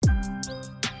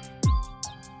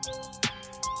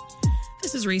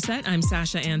This is Reset. I'm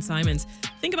Sasha Ann Simons.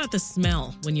 Think about the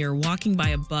smell when you're walking by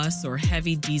a bus or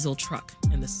heavy diesel truck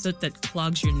and the soot that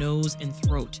clogs your nose and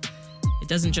throat. It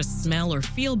doesn't just smell or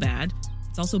feel bad,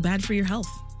 it's also bad for your health.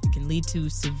 It can lead to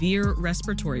severe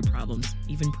respiratory problems,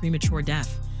 even premature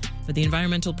death. But the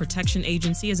Environmental Protection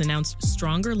Agency has announced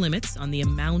stronger limits on the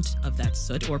amount of that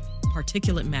soot or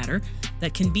particulate matter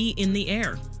that can be in the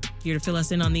air. Here to fill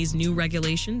us in on these new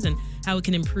regulations and how it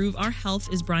can improve our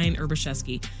health is Brian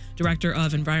Urbaszewski, Director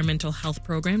of Environmental Health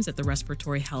Programs at the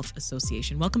Respiratory Health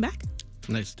Association. Welcome back.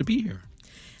 Nice to be here.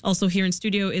 Also here in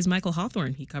studio is Michael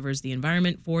Hawthorne. He covers the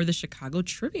environment for the Chicago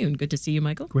Tribune. Good to see you,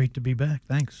 Michael. Great to be back.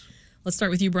 Thanks. Let's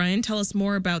start with you, Brian. Tell us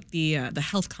more about the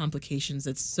health complications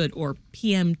that soot or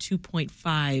PM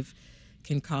 2.5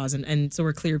 can cause. And so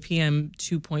we're clear, PM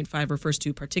 2.5 refers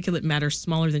to particulate matter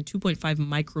smaller than 2.5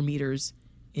 micrometers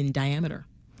in diameter.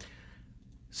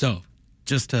 So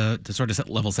just to sort of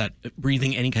level set,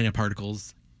 breathing any kind of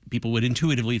particles people would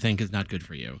intuitively think is not good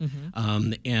for you.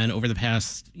 Mm-hmm. And over the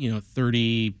past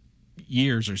 30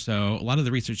 years or so, a lot of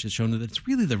the research has shown that it's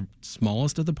really the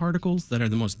smallest of the particles that are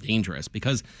the most dangerous,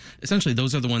 because essentially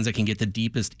those are the ones that can get the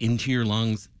deepest into your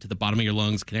lungs, to the bottom of your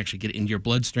lungs, can actually get into your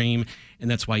bloodstream.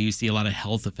 And that's why you see a lot of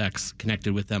health effects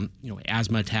connected with them,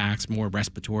 asthma attacks, more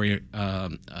respiratory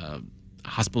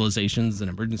hospitalizations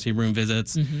and emergency room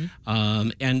visits.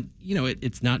 Mm-hmm.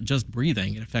 It's not just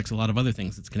breathing. It affects a lot of other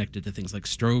things. It's connected to things like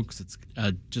strokes. It's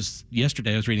just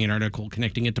yesterday I was reading an article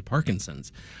connecting it to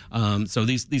Parkinson's. So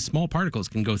these small particles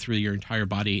can go through your entire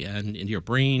body and into your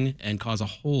brain and cause a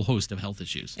whole host of health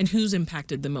issues. And who's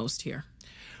impacted the most here?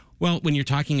 Well, when you're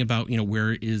talking about,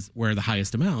 where are the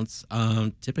highest amounts,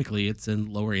 typically it's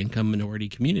in lower income minority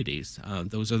communities.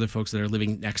 Those are the folks that are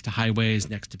living next to highways,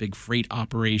 next to big freight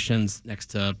operations, next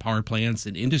to power plants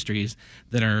and industries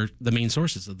that are the main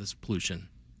sources of this pollution.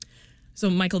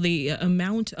 So, Michael, the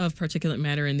amount of particulate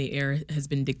matter in the air has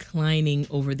been declining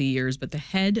over the years, but the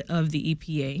head of the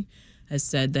EPA has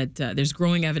said that there's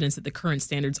growing evidence that the current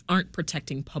standards aren't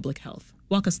protecting public health.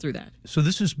 Walk us through that. So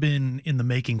this has been in the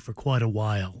making for quite a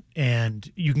while,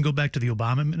 and you can go back to the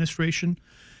Obama administration.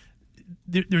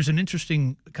 There's an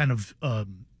interesting kind of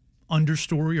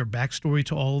understory or backstory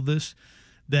to all of this,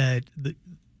 that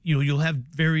you'll have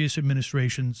various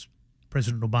administrations.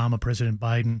 President Obama, President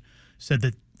Biden said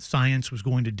that science was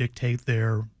going to dictate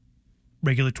their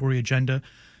regulatory agenda.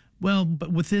 Well,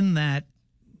 but within that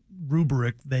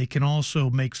rubric, they can also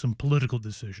make some political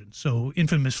decisions. So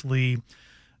infamously,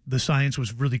 the science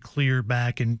was really clear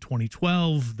back in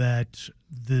 2012 that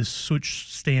this soot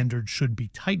standard should be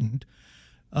tightened.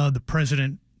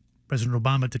 President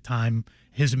Obama at the time,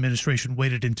 his administration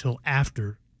waited until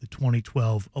after the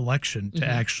 2012 election to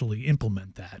actually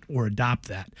implement that or adopt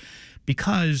that,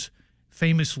 because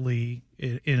famously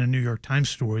in a New York Times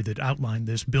story that outlined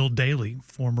this, Bill Daley,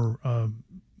 former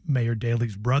Mayor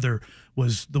Daley's brother,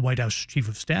 was the White House chief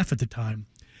of staff at the time.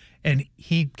 And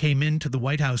he came into the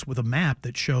White House with a map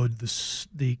that showed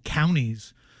the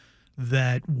counties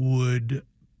that would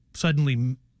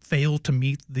suddenly fail to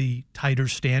meet the tighter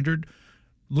standard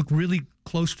look really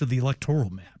close to the electoral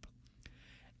map.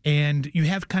 And you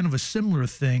have kind of a similar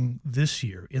thing this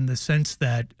year, in the sense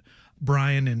that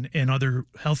Brian and other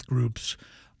health groups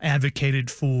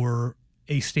advocated for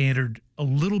a standard a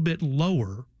little bit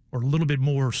lower or a little bit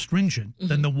more stringent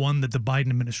than the one that the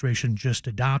Biden administration just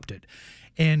adopted.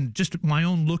 And just my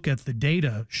own look at the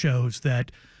data shows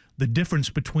that the difference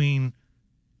between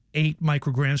 8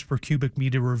 micrograms per cubic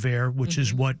meter of air, which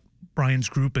is what Brian's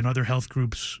group and other health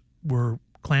groups were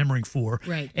clamoring for,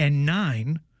 right, and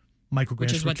 9 micrograms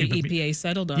which is per what the cubic EPA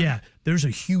settled on. Yeah, there's a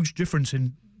huge difference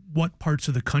in what parts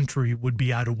of the country would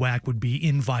be out of whack, would be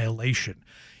in violation.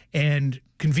 And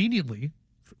conveniently,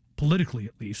 politically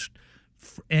at least,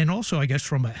 and also, I guess,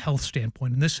 from a health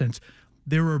standpoint, in this sense,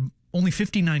 there are only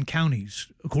 59 counties,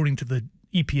 according to the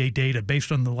EPA data,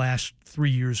 based on the last 3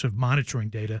 years of monitoring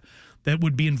data, that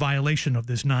would be in violation of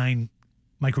this 9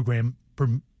 microgram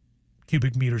per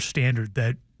cubic meter standard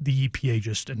that the EPA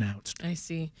just announced. I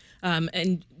see.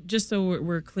 And just so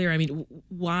we're clear, I mean,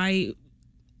 why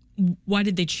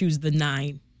did they choose the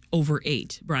 9 over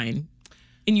 8, Brian,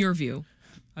 in your view,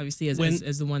 obviously, as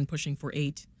the one pushing for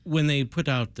 8? When they put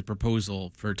out the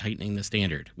proposal for tightening the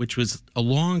standard, which was a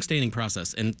long-standing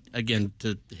process, and again,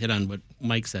 to hit on what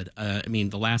Mike said, the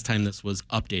last time this was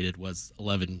updated was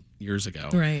 11 years ago.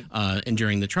 Right. And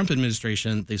during the Trump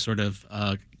administration, they sort of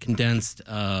condensed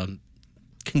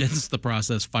the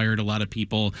process, fired a lot of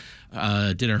people,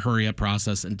 did a hurry-up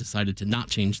process, and decided to not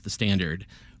change the standard,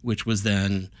 which was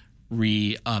then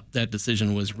that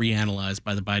decision was reanalyzed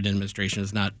by the Biden administration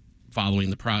as not following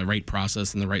the right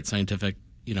process and the right scientific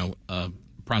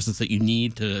process that you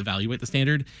need to evaluate the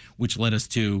standard, which led us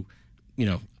to,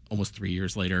 almost 3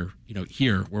 years later,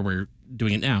 here where we're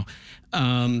doing it now.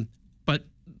 But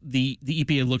the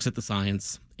EPA looks at the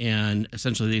science, and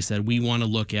essentially they said we want to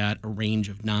look at a range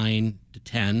of 9 to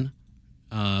 10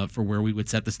 for where we would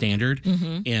set the standard,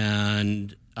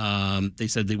 and they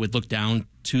said they would look down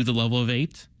to the level of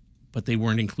 8, but they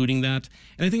weren't including that.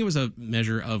 And I think it was a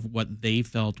measure of what they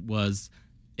felt was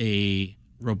a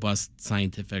robust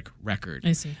scientific record.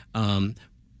 I see.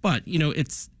 But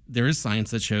there is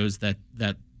science that shows that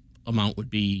that amount would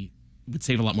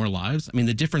save a lot more lives. I mean,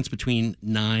 the difference between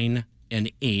 9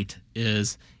 and 8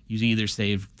 is you either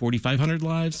save 4,500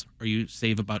 lives or you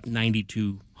save about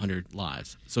 9,200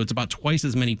 lives. So it's about twice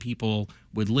as many people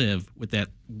would live with that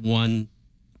one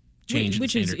change.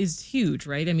 Which is huge,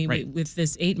 right? I mean, Right. with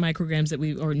this 8 micrograms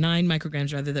or 9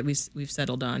 micrograms rather that we've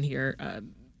settled on here,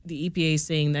 the EPA is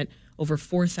saying that over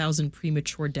 4,000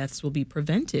 premature deaths will be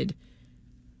prevented.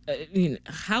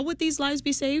 How would these lives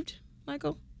be saved,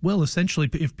 Michael? Well, essentially,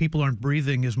 if people aren't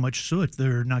breathing as much soot,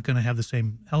 they're not going to have the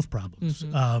same health problems.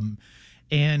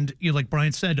 And like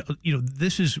Brian said,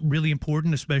 this is really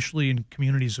important, especially in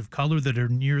communities of color that are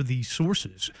near the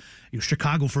sources.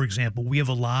 Chicago, for example, we have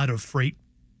a lot of freight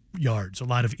yards, a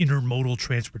lot of intermodal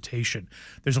transportation.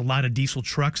 There's a lot of diesel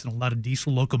trucks and a lot of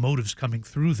diesel locomotives coming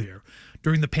through there.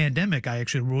 During the pandemic, I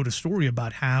actually wrote a story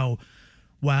about how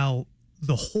while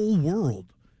the whole world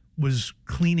was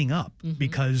cleaning up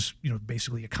because,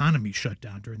 basically economy shut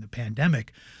down during the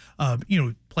pandemic,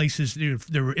 places,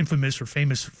 there were infamous or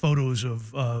famous photos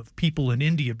of people in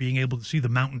India being able to see the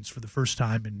mountains for the first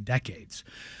time in decades.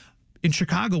 In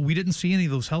Chicago, we didn't see any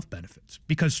of those health benefits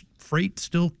because freight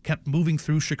still kept moving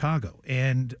through Chicago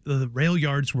and the rail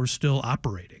yards were still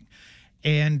operating.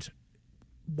 And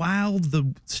while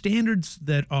the standards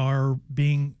that are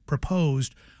being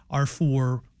proposed are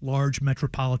for large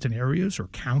metropolitan areas or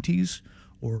counties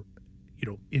or,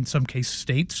 in some cases,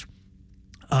 states,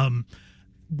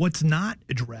 what's not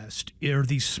addressed are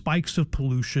these spikes of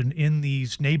pollution in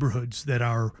these neighborhoods that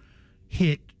are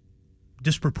hit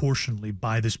disproportionately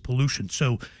by this pollution.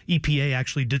 So EPA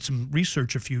actually did some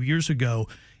research a few years ago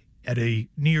at a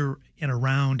near and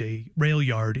around a rail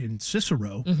yard in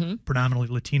Cicero, predominantly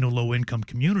Latino low-income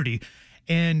community.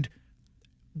 And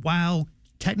while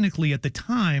technically at the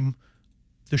time,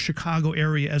 the Chicago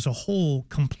area as a whole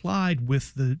complied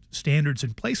with the standards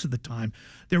in place at the time,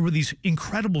 there were these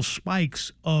incredible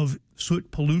spikes of soot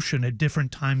pollution at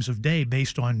different times of day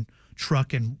based on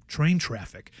truck and train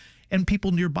traffic. And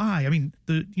people nearby, I mean,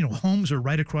 the homes are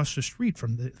right across the street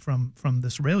from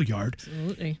this rail yard.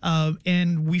 Absolutely.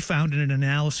 And we found in an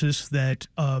analysis that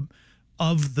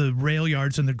of the rail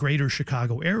yards in the greater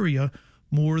Chicago area,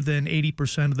 more than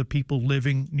 80% of the people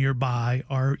living nearby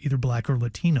are either Black or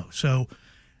Latino. So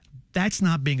that's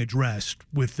not being addressed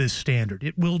with this standard.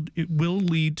 It will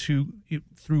lead to,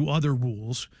 through other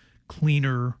rules,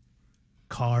 cleaner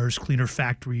cars, cleaner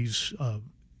factories,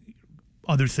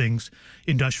 other things,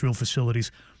 industrial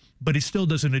facilities, but it still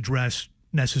doesn't address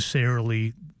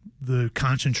necessarily the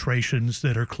concentrations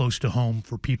that are close to home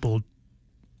for people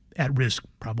at risk,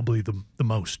 probably the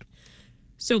most.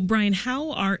 So, Brian,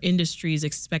 how are industries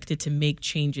expected to make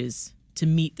changes to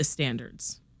meet the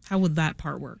standards? How would that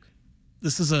part work?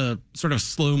 This is a sort of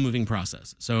slow-moving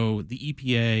process. So the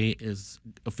EPA is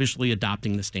officially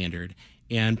adopting the standard,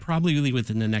 and probably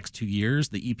within the next 2 years,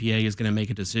 the EPA is going to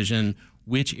make a decision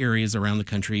which areas around the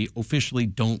country officially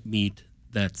don't meet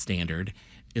that standard.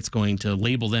 It's going to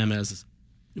label them as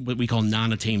what we call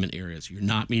non-attainment areas. You're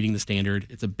not meeting the standard.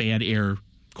 It's a bad air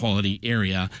quality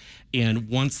area. And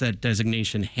once that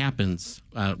designation happens,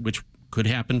 which could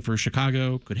happen for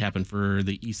Chicago, could happen for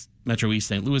the Metro East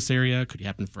St. Louis area, could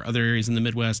happen for other areas in the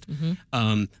Midwest.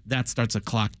 That starts a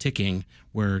clock ticking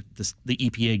where the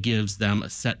EPA gives them a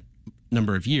set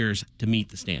number of years to meet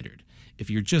the standard. If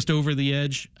you're just over the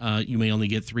edge, you may only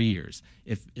get 3 years.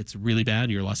 If it's really bad,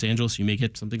 you're Los Angeles, you may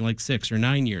get something like 6 or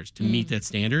 9 years to meet that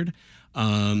standard.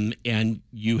 And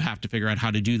you have to figure out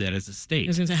how to do that as a state. I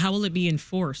was going to say, how will it be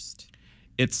enforced?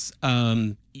 It's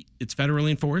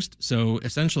federally enforced. So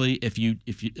essentially,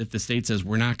 if the state says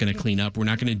we're not going to clean up, we're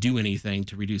not going to do anything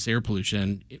to reduce air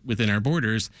pollution within our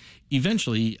borders,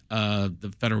 eventually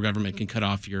the federal government can cut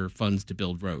off your funds to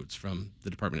build roads from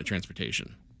the Department of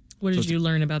Transportation. What did you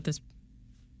learn about this,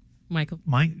 Michael?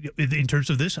 In terms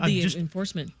of this,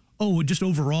 Enforcement. Oh, just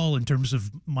overall, in terms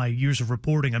of my years of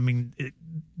reporting, I mean,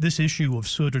 this issue of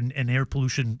soot and air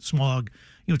pollution, smog,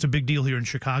 it's a big deal here in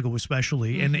Chicago,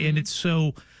 especially, and it's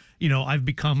so, I've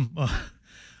become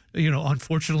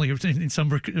unfortunately, in some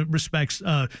respects,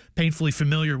 painfully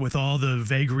familiar with all the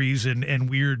vagaries and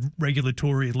weird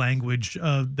regulatory language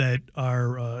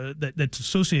that's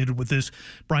associated with this.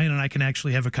 Brian and I can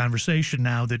actually have a conversation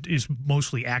now that is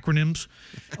mostly acronyms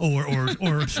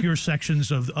or obscure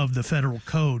sections of the federal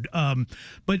code.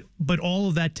 But all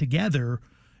of that together,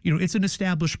 it's an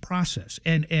established process.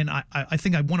 And I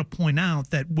think I want to point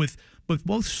out that with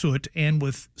both soot and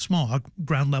with smog,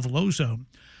 ground level ozone,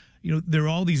 there are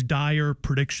all these dire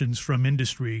predictions from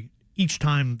industry each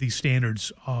time these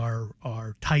standards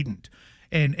are tightened.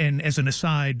 And as an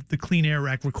aside, the Clean Air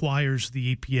Act requires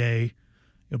the EPA.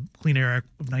 Clean Air Act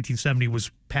of 1970 was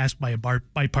passed by a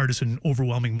bipartisan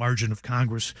overwhelming margin of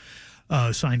Congress,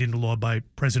 signed into law by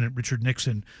President Richard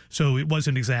Nixon. So it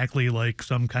wasn't exactly like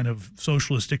some kind of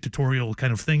socialist dictatorial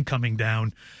kind of thing coming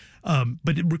down.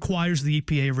 But it requires the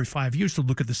EPA every 5 years to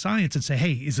look at the science and say,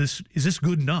 hey, is this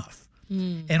good enough?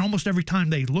 And almost every time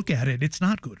they look at it, it's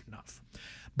not good enough.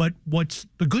 But what's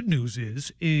the good news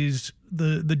is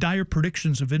the dire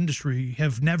predictions of industry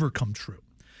have never come true.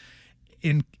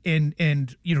 And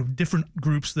different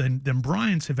groups than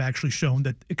Brian's have actually shown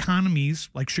that economies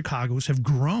like Chicago's have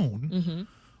grown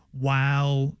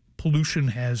while pollution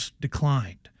has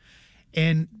declined.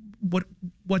 And what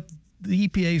the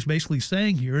EPA is basically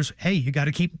saying here is, hey, you got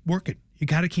to keep working. You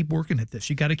got to keep working at this.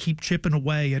 You got to keep chipping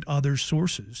away at other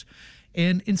sources.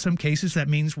 And in some cases, that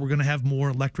means we're going to have more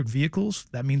electric vehicles.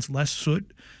 That means less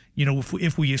soot.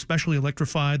 If we especially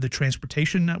electrify the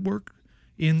transportation network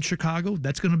in Chicago,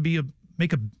 that's going to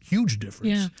make a huge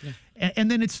difference. Yeah. And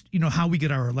then it's how we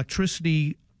get our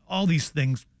electricity, all these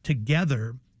things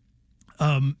together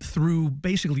through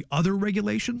basically other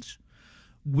regulations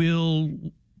will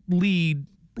lead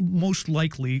most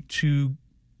likely to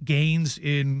gains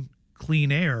in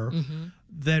clean air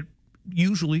that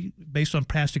usually, based on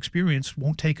past experience,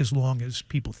 won't take as long as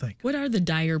people think. What are the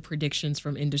dire predictions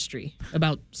from industry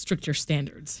about stricter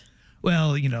standards?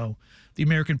 Well, the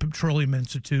American Petroleum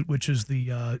Institute, which is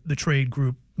the trade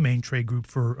group, main trade group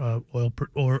for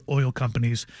oil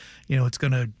companies, it's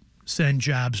going to send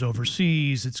jobs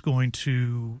overseas. It's going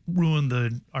to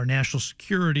ruin our national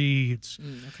security. It's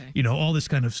all this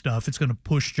kind of stuff. It's going to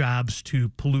push jobs to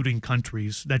polluting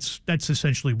countries. That's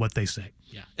essentially what they say.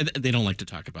 Yeah, and they don't like to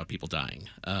talk about people dying,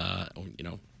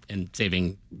 and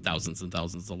saving thousands and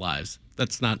thousands of lives.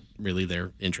 That's not really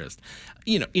their interest.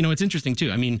 It's interesting too.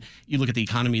 I mean, you look at the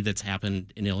economy that's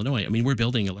happened in Illinois. I mean, we're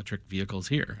building electric vehicles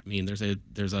here. I mean,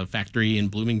 there's a factory in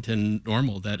Bloomington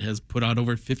Normal that has put out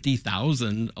over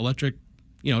 50,000 electric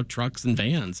trucks and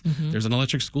vans. There's an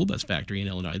electric school bus factory in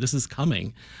Illinois. This is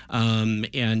coming, and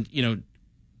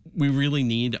we really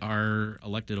need our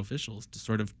elected officials to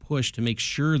sort of push to make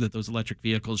sure that those electric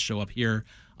vehicles show up here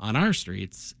on our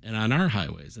streets and on our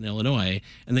highways in Illinois,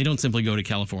 and they don't simply go to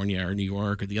California or New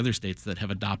York or the other states that have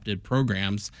adopted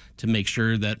programs to make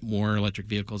sure that more electric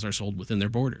vehicles are sold within their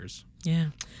borders. Yeah.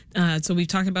 So we've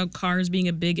talked about cars being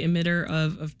a big emitter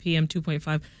of PM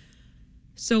 2.5.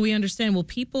 So we understand, will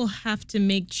people have to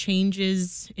make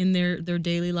changes in their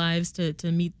daily lives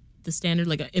to meet the standard,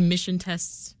 like emission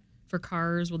tests for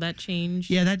cars? Will that change?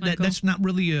 Yeah, that's not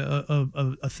really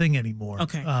a thing anymore.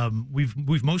 Okay.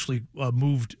 We've mostly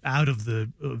moved out of the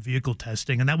vehicle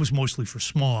testing, and that was mostly for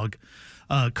smog.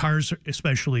 Cars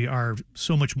especially are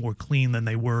so much more clean than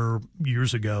they were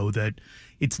years ago that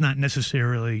it's not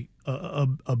necessarily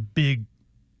a big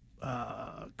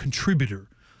contributor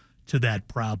to that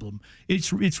problem.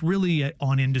 It's really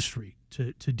on industry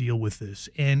to deal with this,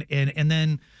 and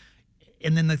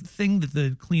then the thing that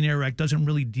the Clean Air Act doesn't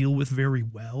really deal with very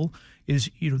well is,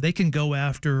 they can go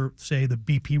after, say, the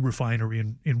BP refinery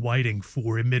in Whiting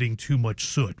for emitting too much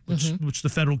soot, which the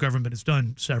federal government has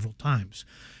done several times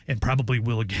and probably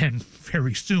will again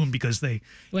very soon, because they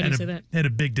had a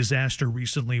big disaster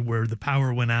recently where the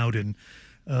power went out and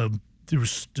there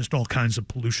was just all kinds of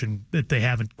pollution that they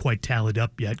haven't quite tallied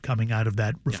up yet coming out of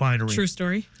that refinery. True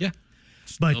story. Yeah.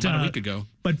 But about a week ago.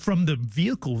 But from the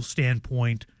vehicle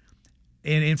standpoint,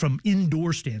 and from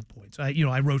indoor standpoints,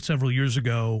 I wrote several years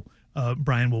ago,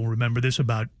 Brian will remember this,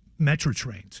 about metro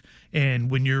trains.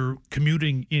 And when you're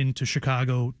commuting into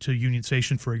Chicago to Union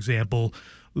Station, for example,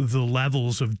 the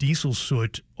levels of diesel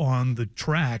soot on the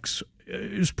tracks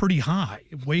is pretty high,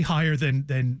 way higher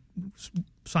than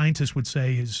scientists would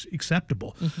say is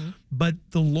acceptable. But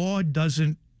the law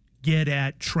doesn't get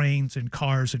at trains and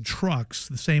cars and trucks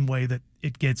the same way that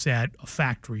it gets at a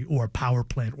factory or a power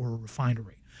plant or a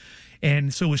refinery.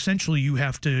 And so essentially you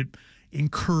have to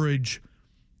encourage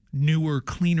newer,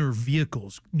 cleaner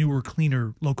vehicles, newer,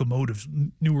 cleaner locomotives,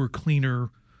 newer, cleaner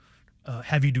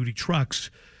heavy-duty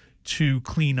trucks to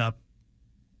clean up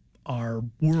our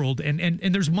world, and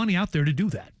there's money out there to do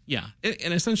that. Yeah,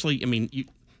 and essentially, I mean,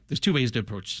 there's two ways to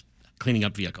approach cleaning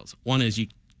up vehicles. One is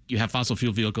you have fossil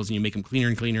fuel vehicles and you make them cleaner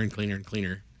and cleaner and cleaner and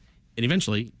cleaner, and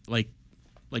eventually, like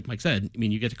Mike said, I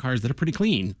mean, you get to cars that are pretty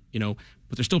clean,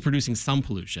 but they're still producing some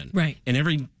pollution. Right. And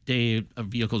every day a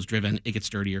vehicle's driven, it gets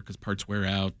dirtier because parts wear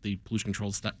out, the pollution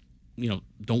control stuff,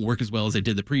 don't work as well as they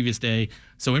did the previous day.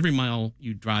 So every mile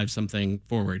you drive something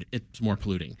forward, it's more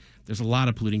polluting. There's a lot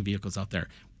of polluting vehicles out there.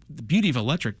 The beauty of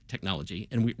electric technology,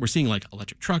 and we're seeing like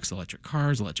electric trucks, electric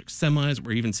cars, electric semis.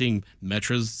 We're even seeing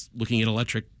metros looking at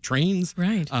electric trains.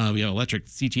 Right. We have electric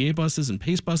CTA buses and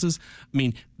PACE buses. I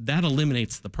mean, that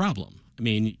eliminates the problem. I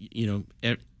mean,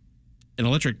 an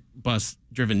electric bus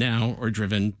driven now or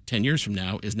driven 10 years from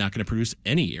now is not going to produce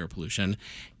any air pollution.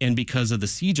 And because of the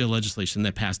CEJA legislation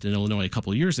that passed in Illinois a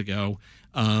couple of years ago,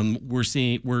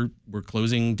 we're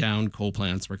closing down coal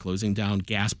plants, we're closing down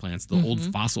gas plants, the old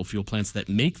fossil fuel plants that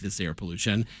make this air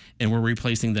pollution, and we're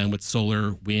replacing them with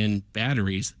solar, wind,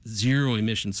 batteries, zero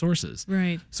emission sources.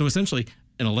 Right. So essentially,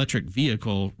 an electric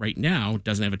vehicle right now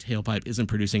doesn't have a tailpipe, isn't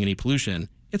producing any pollution.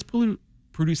 It's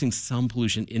producing some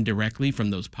pollution indirectly from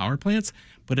those power plants.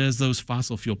 But as those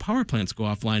fossil fuel power plants go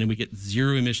offline and we get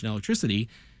zero emission electricity,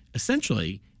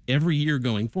 essentially every year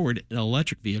going forward, an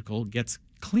electric vehicle gets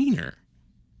cleaner.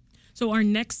 So our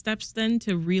next steps then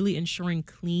to really ensuring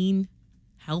clean,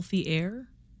 healthy air,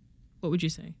 what would you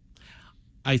say?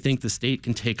 I think the state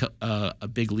can take a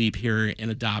big leap here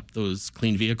and adopt those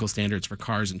clean vehicle standards for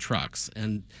cars and trucks,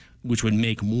 and which would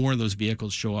make more of those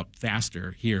vehicles show up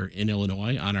faster here in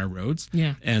Illinois on our roads.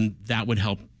 Yeah. And that would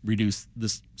help reduce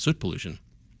this soot pollution.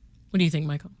 What do you think,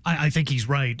 Michael? I think he's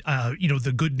right.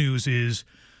 The good news is,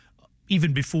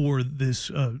 even before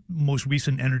this most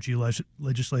recent energy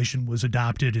legislation was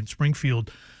adopted in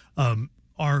Springfield,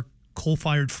 our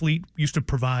coal-fired fleet used to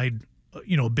provide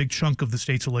a big chunk of the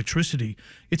state's electricity.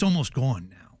 It's almost gone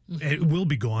now. It will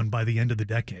be gone by the end of the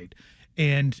decade.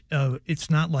 And it's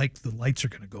not like the lights are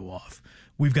going to go off.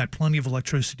 We've got plenty of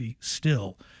electricity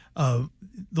still. The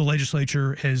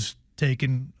legislature has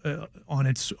taken on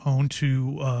its own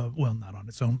not on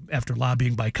its own, after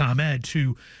lobbying by ComEd,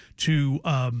 to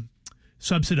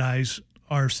subsidize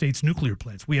our state's nuclear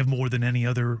plants. We have more than any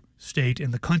other state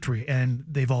in the country, and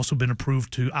they've also been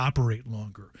approved to operate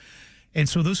longer. And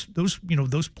so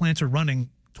those plants are running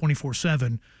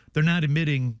 24/7. They're not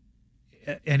emitting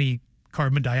any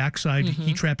carbon dioxide,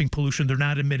 heat trapping pollution. They're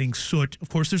not emitting soot. Of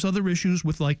course, there's other issues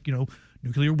with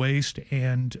nuclear waste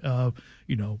and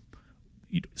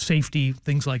safety,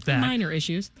 things like that. Minor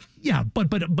issues. Yeah,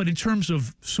 but in terms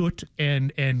of soot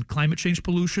and climate change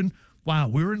pollution, wow,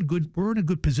 we're in a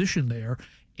good position there.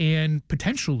 And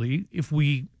potentially, if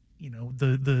we,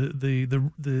 the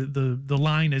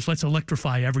line is let's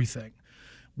electrify everything,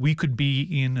 we could be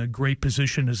in a great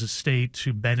position as a state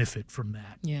to benefit from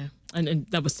that. Yeah. And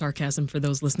that was sarcasm for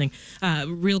those listening.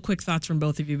 Real quick thoughts from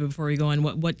both of you before we go on.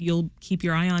 What you'll keep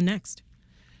your eye on next?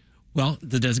 Well,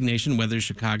 the designation, whether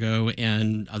Chicago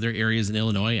and other areas in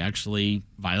Illinois actually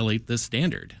violate this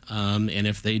standard. And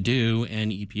if they do,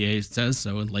 and EPA says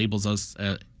so and labels us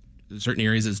certain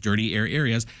areas as dirty air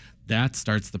areas, that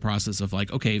starts the process of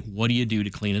okay, what do you do to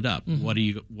clean it up?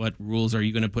 What rules are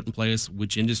you going to put in place?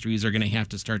 Which industries are going to have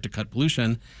to start to cut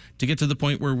pollution to get to the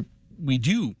point where we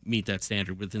do meet that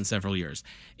standard within several years?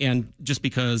 And just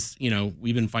because,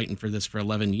 we've been fighting for this for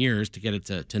 11 years to get it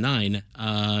to 9,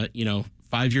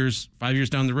 5 years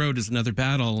down the road is another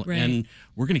battle. Right. And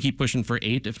we're going to keep pushing for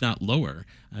 8, if not lower.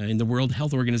 And the World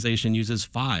Health Organization uses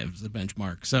 5 as a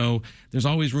benchmark. So there's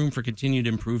always room for continued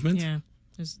improvement. Yeah,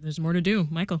 there's more to do.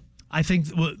 Michael? I think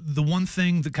the one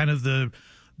thing that kind of the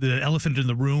elephant in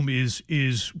the room is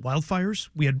wildfires.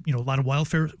 We had a lot of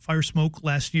wildfire smoke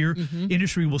last year.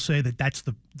 Industry will say that that's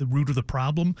the root of the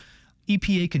problem.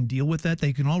 EPA can deal with that.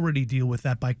 They can already deal with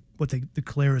that by what they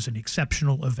declare as an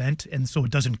exceptional event, and so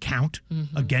it doesn't count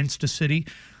against a city.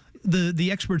 The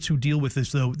experts who deal with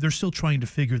this, though, they're still trying to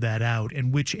figure that out,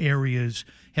 and which areas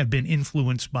have been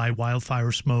influenced by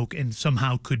wildfire smoke and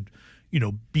somehow could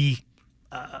be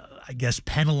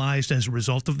penalized as a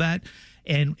result of that,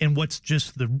 and what's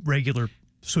just the regular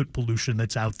soot pollution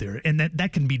that's out there. And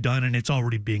that can be done, and it's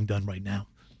already being done right now.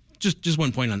 Just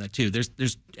one point on that, too.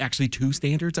 There's actually 2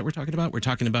 standards that we're talking about. We're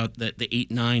talking about the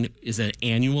 8-9 is an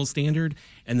annual standard,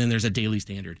 and then there's a daily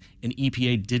standard. And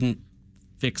EPA didn't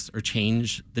fix or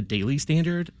change the daily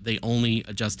standard. They only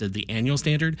adjusted the annual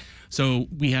standard. So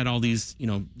we had all these,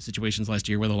 situations last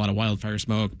year with a lot of wildfire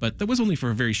smoke, but that was only for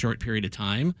a very short period of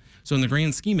time. So in the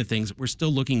grand scheme of things, we're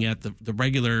still looking at the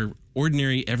regular,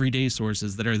 ordinary, everyday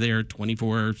sources that are there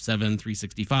 24/7,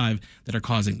 365 that are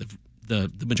causing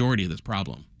the majority of this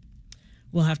problem.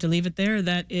 We'll have to leave it there.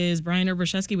 That is Brian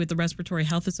Erbushevsky with the Respiratory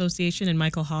Health Association and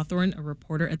Michael Hawthorne, a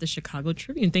reporter at the Chicago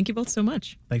Tribune. Thank you both so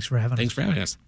much. Thanks for having us. Thanks for having us.